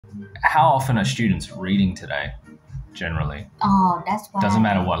how often are students reading today? Generally, Oh, that's why. doesn't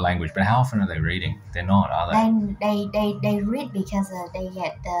matter what language, but how often are they reading? They're not, are they? Then they read because they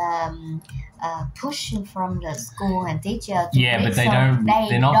get push from the school and teacher to Yeah, read, but they so don't.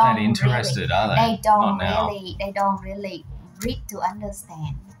 They're not that don't interested, really, are they? they don't really read to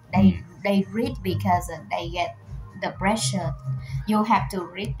understand. They read because they get the pressure. You have to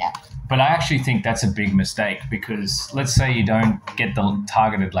read that. But I actually think that's a big mistake, because let's say you don't get the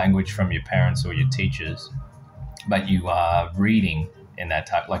targeted language from your parents or your teachers, but you are reading in that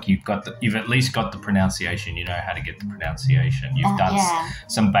type, like you've at least got the pronunciation, you know how to get the pronunciation, you've done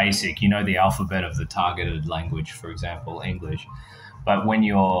some basic, you know, the alphabet of the targeted language, for example, English. But when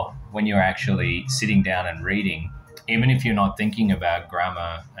you're actually sitting down and reading, even if you're not thinking about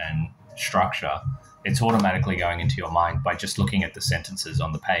grammar and structure, it's automatically going into your mind by just looking at the sentences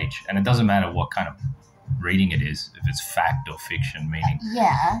on the page. And it doesn't matter what kind of reading it is, if it's fact or fiction, meaning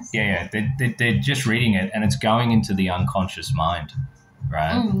they're just reading it, and it's going into the unconscious mind,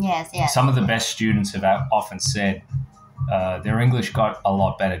 right? Yes. Some of the best students have often said their English got a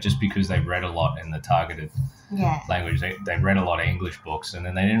lot better just because they read a lot in the targeted language. They read a lot of English books, and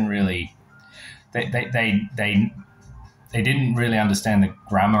then they didn't really they didn't really understand the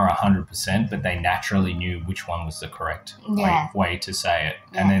grammar 100%, but they naturally knew which one was the correct way to say it.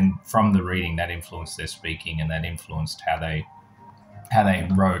 And then from the reading, that influenced their speaking, and that influenced how they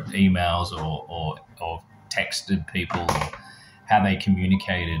wrote emails or texted people, or how they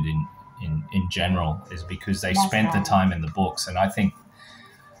communicated in general, is because they spent the time in the books. And I think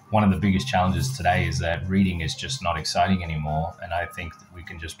one of the biggest challenges today is that reading is just not exciting anymore. And I think that we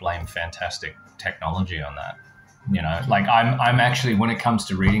can just blame fantastic technology on that. You know, like I'm actually, when it comes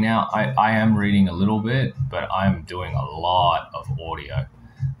to reading now, I am reading a little bit, but I'm doing a lot of audio.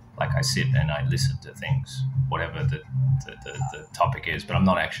 Like I sit and I listen to things, whatever the topic is, but I'm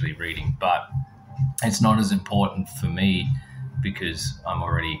not actually reading. But it's not as important for me because I'm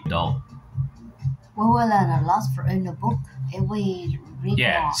already adult. We will learn a lot in the book if we read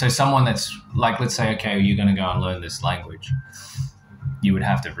more. So someone that's like, let's say, okay, you're going to go and learn this language, you would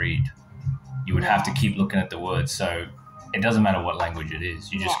have to read. You would have to keep looking at the words. So it doesn't matter what language it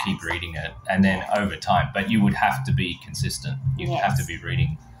is. You just keep reading it, and then over time. But you would have to be consistent. You have to be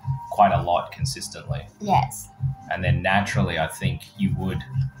reading quite a lot consistently. Yes. And then naturally, I think you would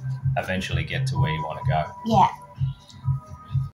eventually get to where you want to go. Yeah.